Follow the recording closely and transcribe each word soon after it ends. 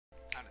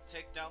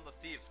take down the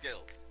Thieves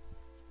Guild.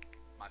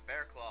 My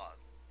bare claws.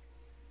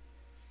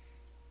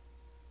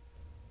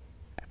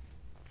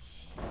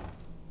 An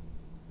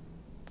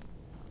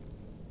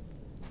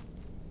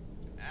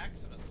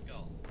axe and a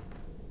skull.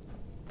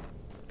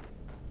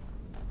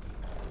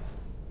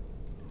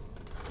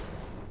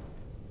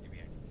 Maybe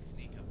I can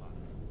sneak up on it.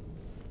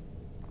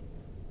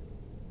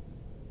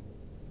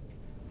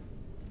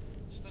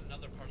 Just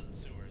another part of the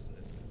sewer, isn't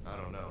it? I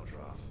don't know,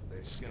 Droff.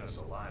 They'd skin us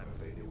alive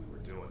if they knew we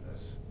were doing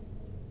this.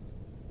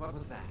 What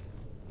was that?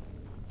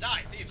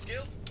 Die, Thieves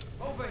Guild!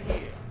 Over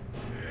here!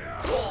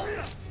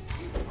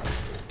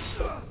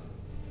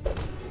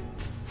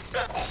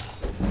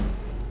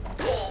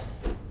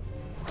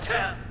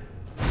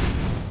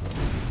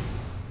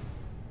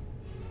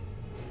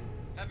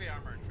 Heavy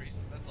armor increased,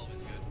 that's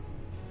always good.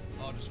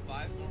 Oh, just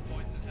 5 more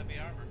points in heavy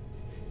armor.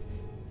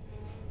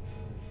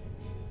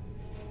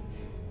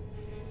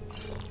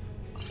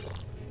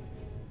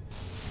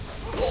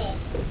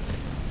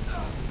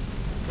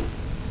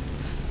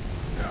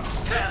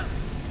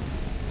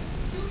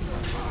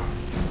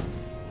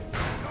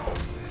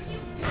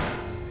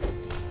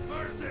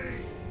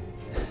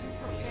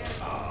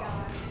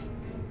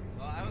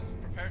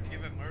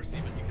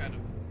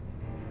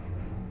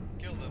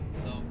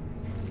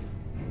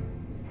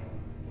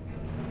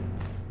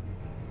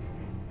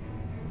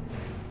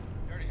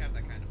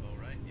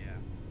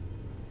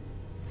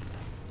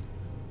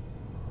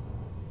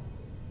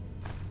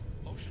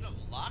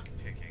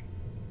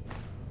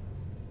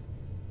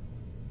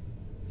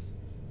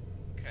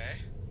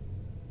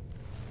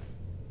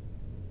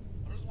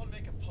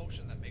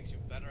 That makes you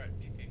better at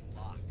picking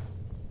locks.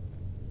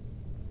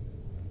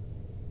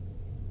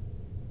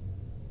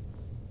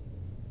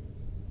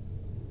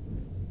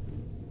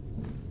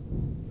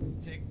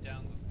 Take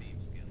down the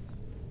Thieves Guild.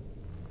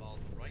 Follow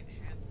the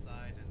right-hand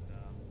side and,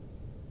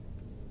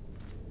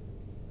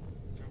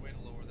 is there a way to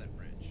lower that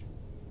bridge?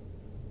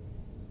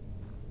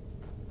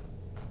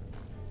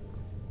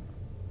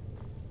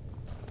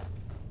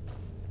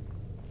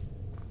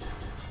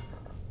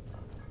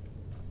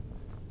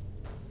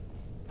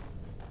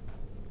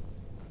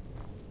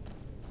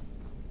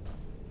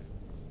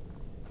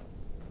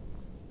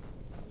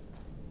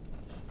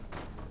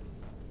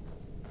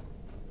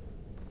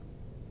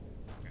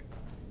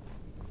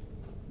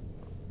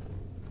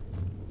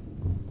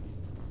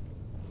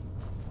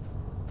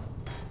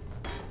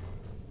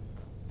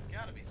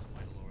 Gotta be some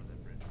way to lower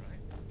that bridge,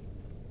 right?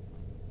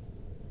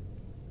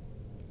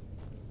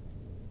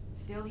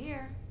 Still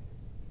here.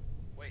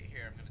 Wait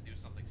here, I'm gonna do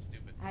something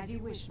stupid. As you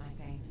wish, my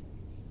thing.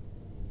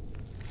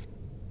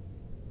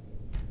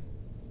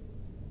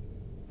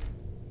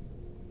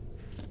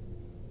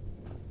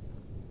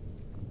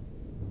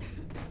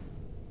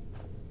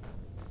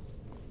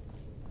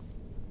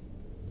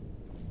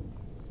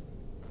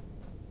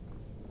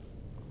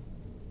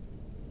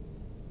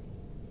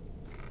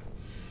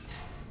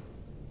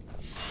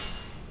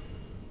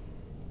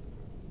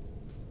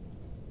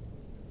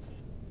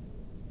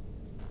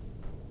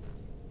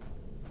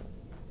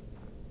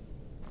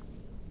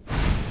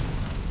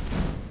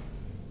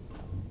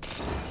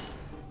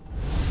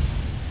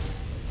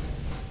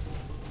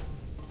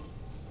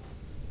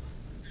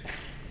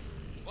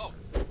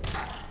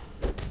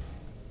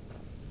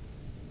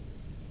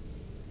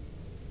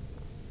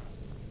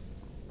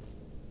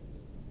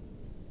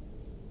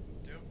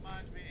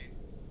 Mind me.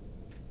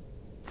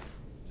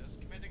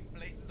 Just committing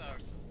blatant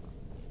arson.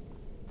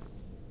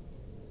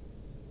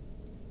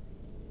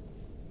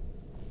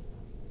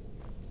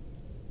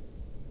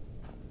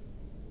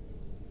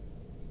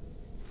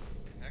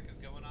 What the heck is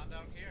going on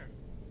down here?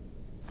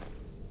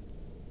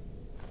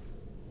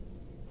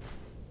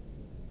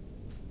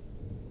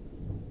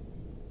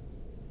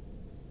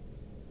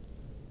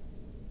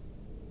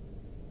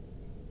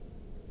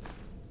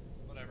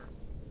 Whatever.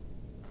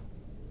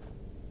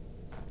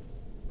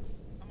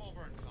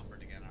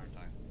 Encumbered again, aren't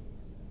I?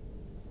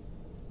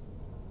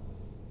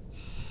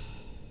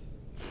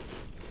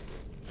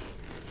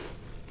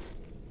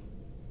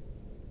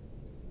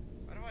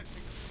 Why do I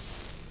pick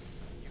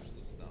up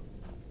useless stuff?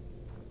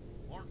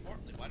 More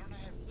importantly, why don't I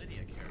have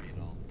Lydia carry it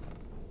all?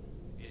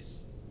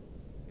 Is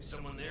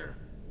someone there?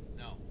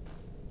 No.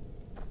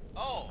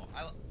 Oh,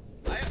 I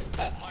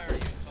admire you,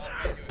 so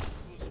I'll get you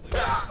exclusively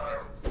with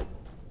fists,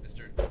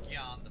 Mr.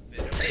 Gyan the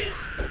Fifth.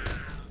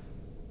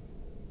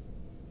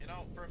 You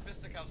know, for a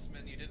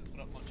fisticuffsman, you didn't put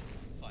up much of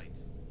a fight.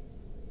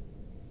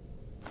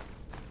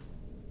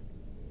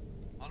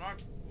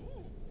 Unarmed.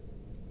 Ooh.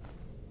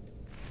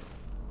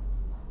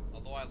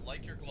 Although I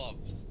like your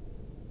gloves.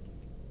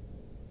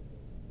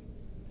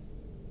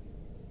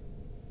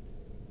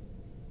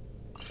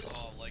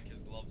 Oh, I like his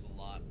gloves a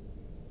lot.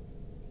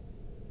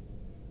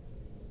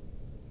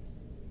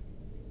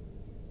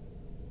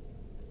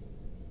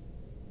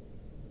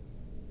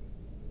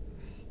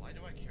 Why do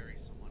I carry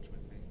so much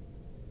with me?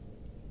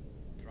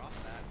 Drop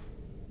that.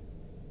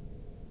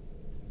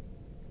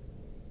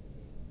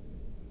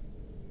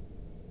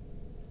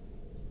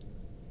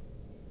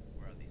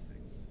 Where are these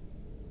things?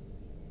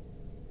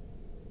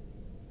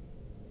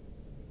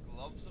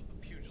 Gloves of the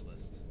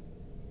Pugilist.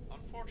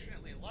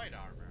 unfortunately light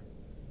armor,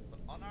 but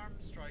unarmed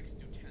strikes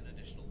do 10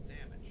 additional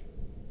damage.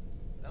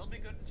 That'll be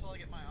good until I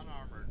get my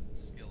unarmored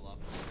skill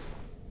up.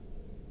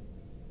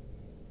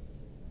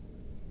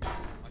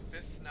 My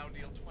fists now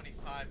deal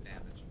 25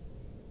 damage.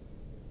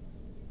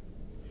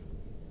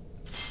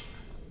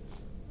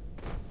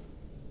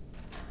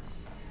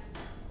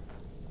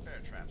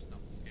 Bear traps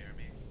don't scare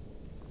me.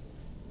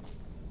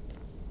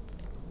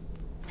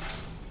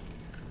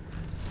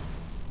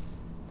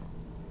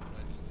 What did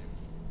I just do?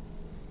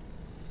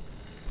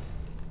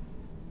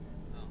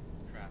 Oh,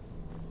 crap.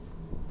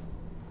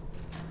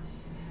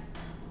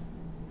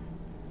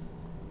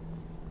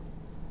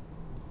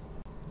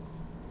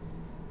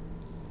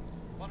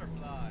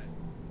 Butterfly.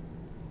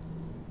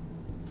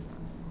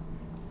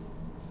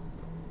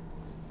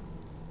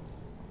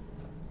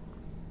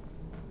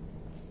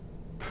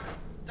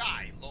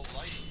 Die,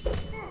 lowlife.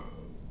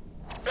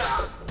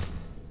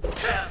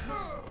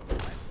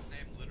 Nice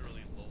name,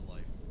 literally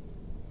lowlife.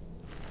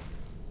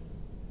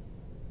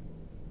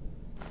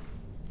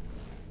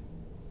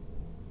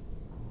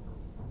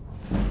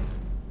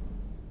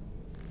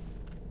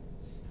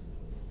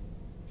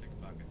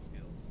 Pickpocket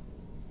skills.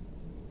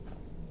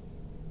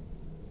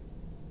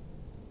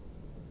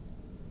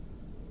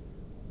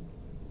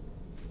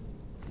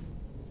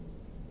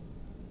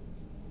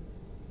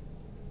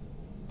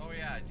 Oh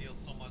yeah, I deal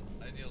so much.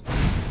 I deal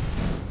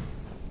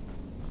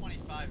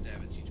 25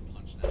 damage each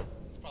punch now.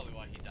 That's probably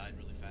why he died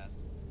really fast.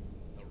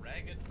 The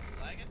ragged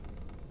flagon?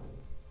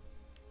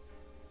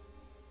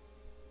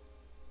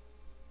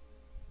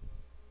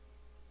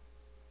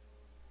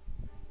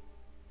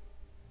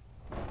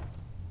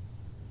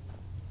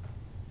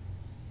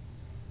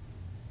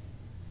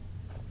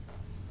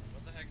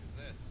 What the heck is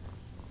this?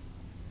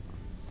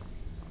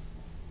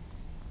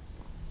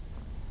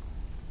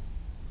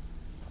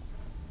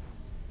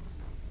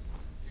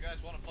 You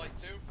guys want to fight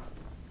too?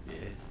 Yeah.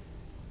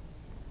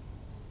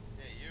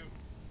 Yeah, you.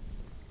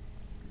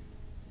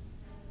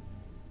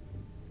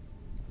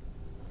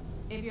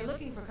 If you're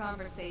looking for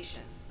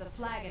conversation, the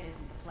flagon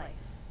isn't the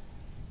place.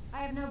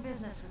 I have no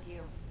business with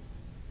you.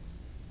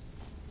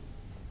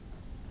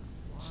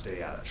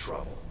 Stay out of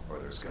trouble, or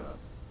there's gonna...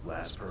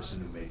 Last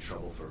person who made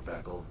trouble for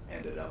Veckel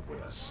ended up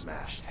with a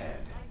smashed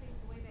head.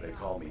 They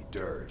call me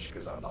Dirge,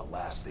 because I'm the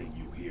last thing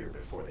you hear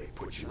before they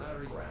put you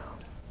in the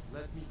ground.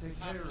 Let me take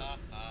care of it.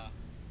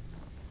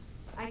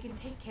 I can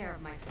take care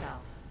of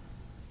myself.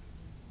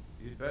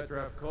 You'd better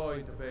have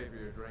coin to pay for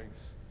your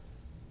drinks.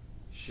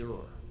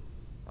 Sure.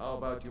 How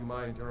about you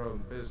mind your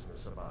own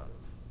business about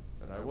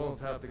it? And I won't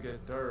have to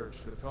get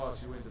Dirge to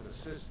toss you into the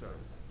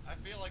cistern. I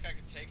feel like I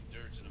could take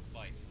Dirge in a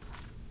fight.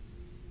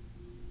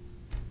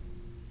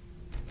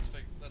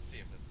 Let's see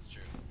if this is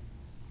true.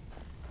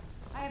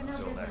 I have no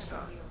Until business next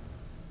time. with you.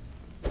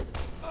 You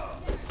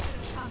never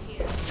should have come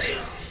here.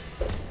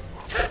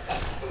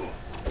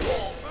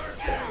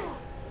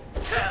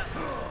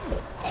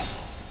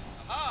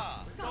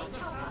 Aha!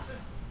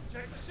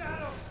 Check the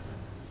shadows!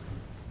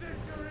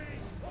 Victory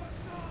or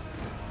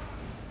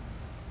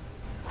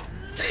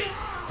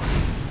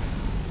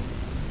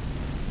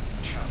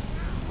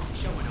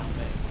Showing on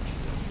me.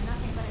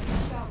 Nothing but a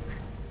stroke.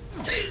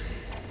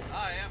 I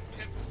am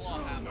Pimp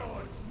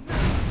Clawhammer,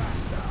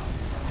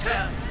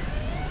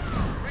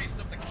 priest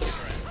of the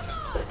Kynareth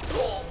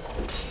Temple.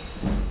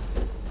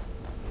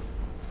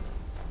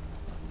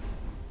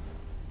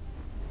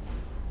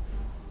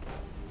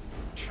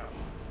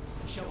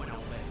 Showing on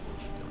me what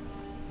you doing.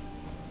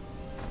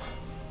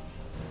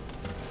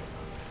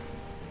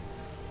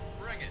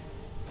 Bring it.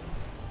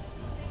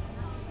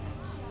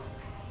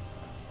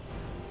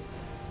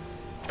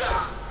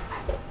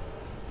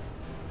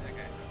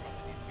 Okay, I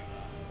probably need to,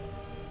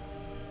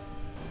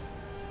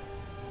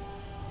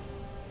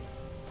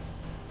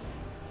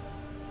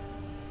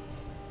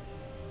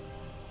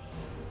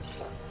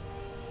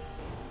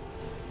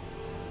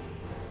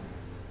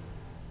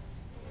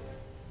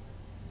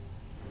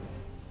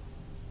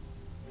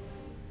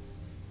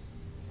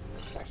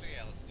 Actually,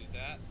 yeah, let's do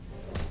that.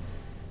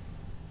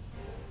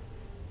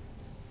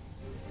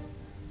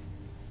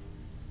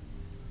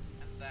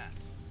 And that.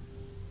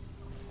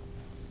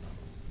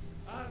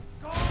 I'm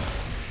gone!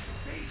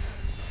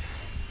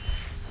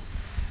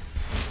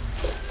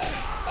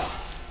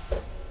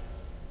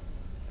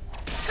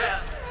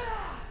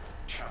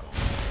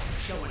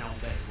 Showing on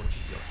me what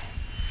you doing.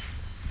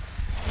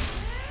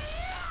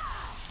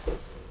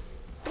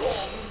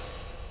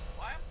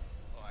 Why?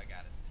 Oh, I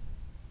got it.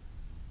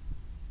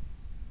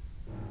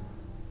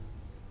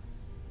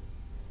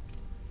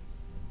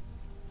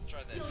 Let's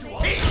try this.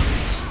 Well,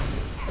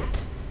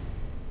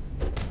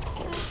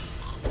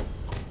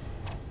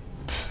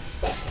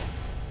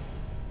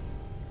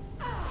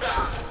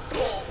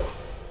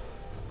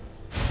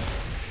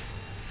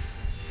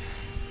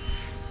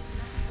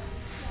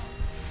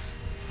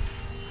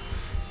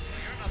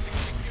 you're nothing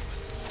but a human.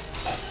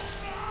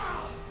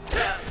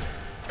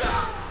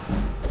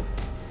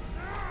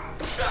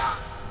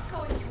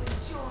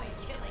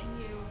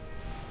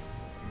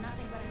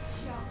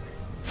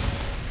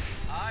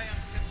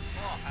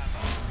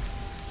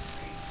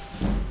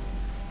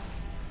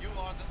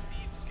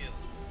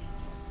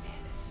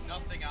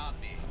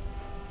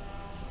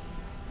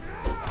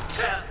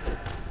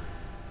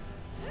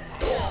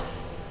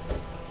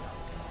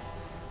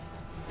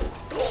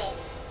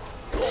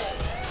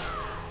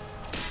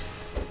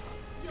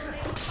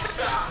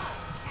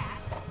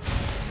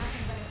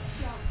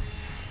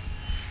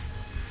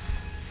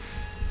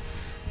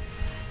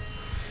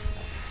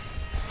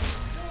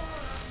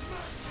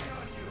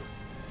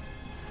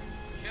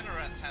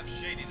 have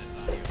shadiness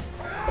on you.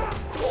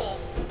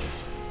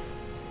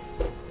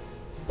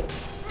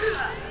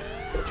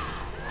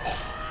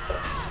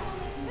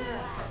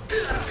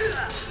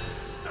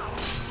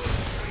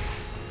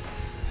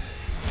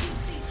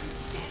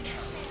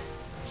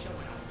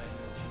 Showing out better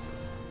what you do.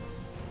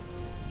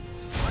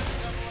 Why the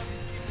devil are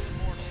these people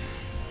immortal?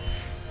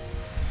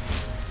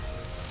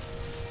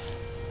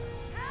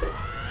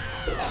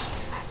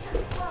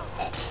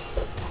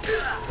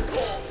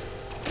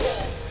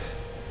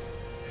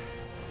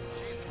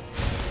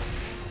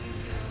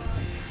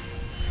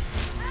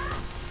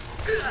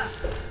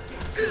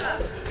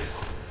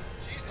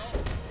 She's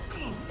also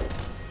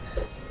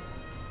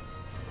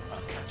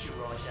I'll cut your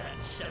eyes out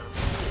and sell them.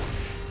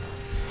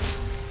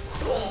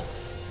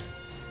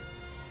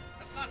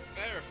 That's not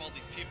fair if all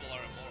these people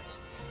are immortal.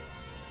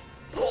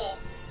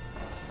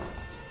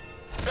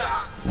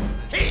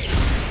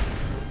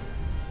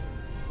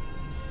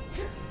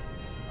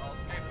 I'll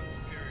escape with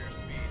superior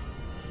speed.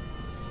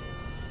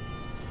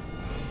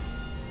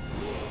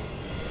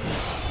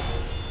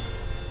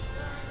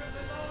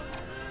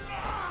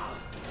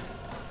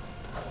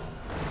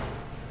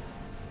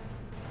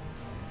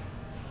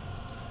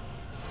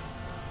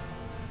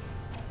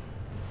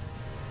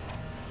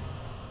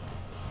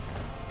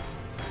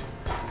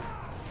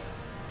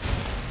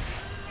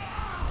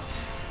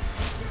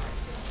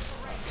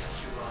 Cut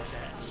your eyes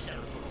out and sell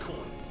them for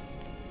coin.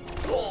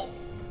 Oh,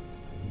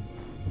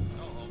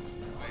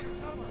 wait.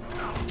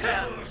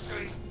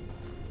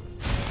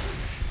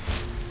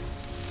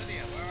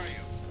 Lydia, where are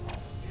you?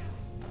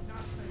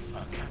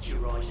 I'll cut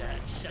your eyes out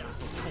and sell them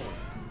for coin.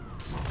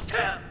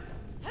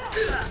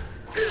 Lydia!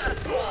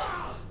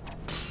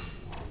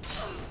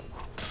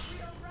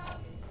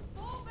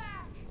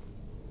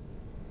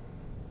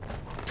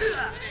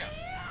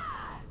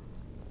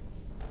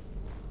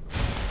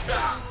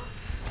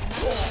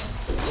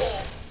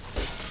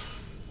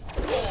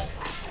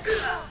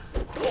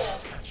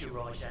 Cut your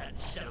eyes out and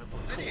sell them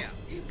for coin. Lydia!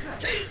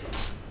 Damn it!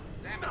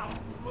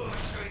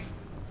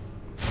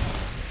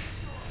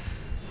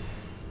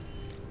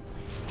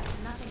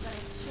 Nothing but a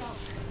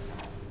joke.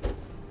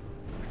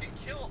 I can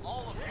kill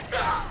all of you.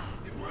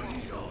 It won't.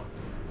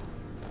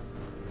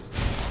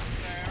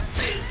 There. Cut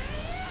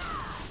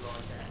your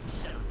eyes out and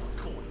sell them for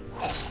coin.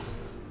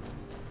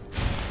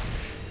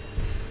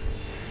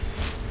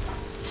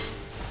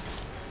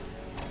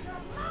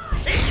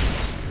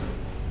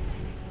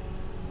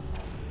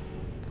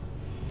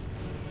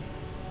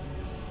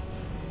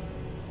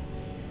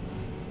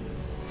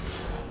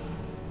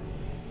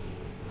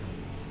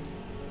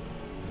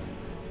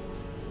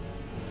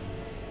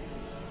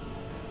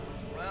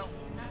 Well,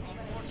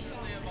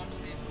 unfortunately, a bunch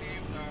of these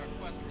thieves are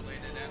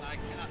quest-related, and I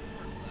cannot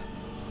hurt them.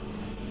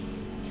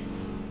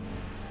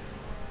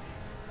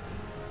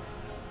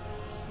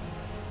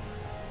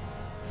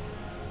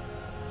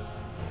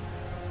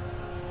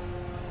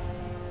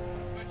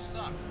 Which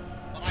sucks.